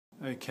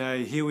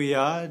Okay, here we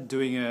are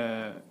doing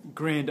a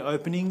grand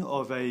opening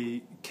of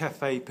a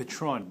Cafe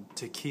Patron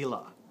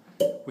tequila.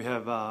 We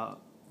have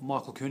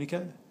Michael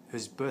Kunico,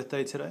 whose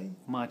birthday today,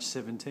 March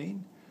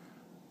 17,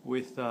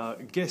 with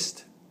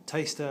guest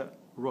taster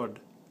Rod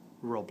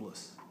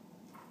Robles.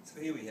 So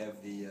here we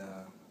have the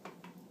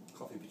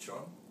coffee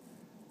Patron,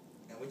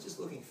 and we're just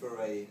looking for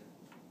a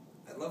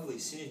lovely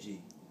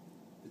synergy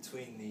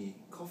between the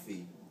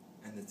coffee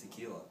and the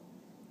tequila.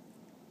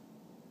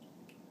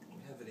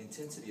 We have an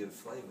intensity of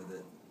flavour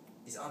that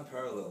is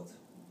unparalleled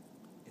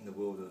in the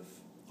world of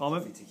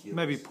coffee tequilas.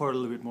 Maybe pour it a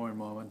little bit more in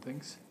my one,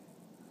 thanks.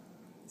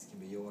 This can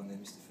be your one then,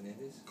 Mr.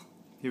 Fernandez.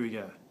 Here we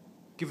go.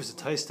 Give us a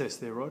taste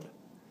test there, Rod.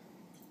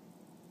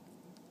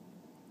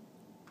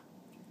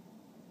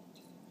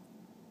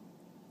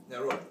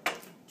 Now, Rod,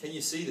 can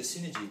you see the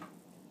synergy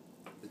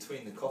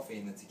between the coffee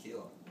and the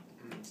tequila?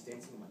 It's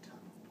dancing on my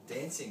tongue.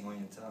 Dancing on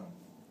your tongue.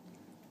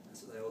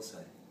 That's what they all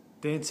say.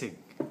 Dancing.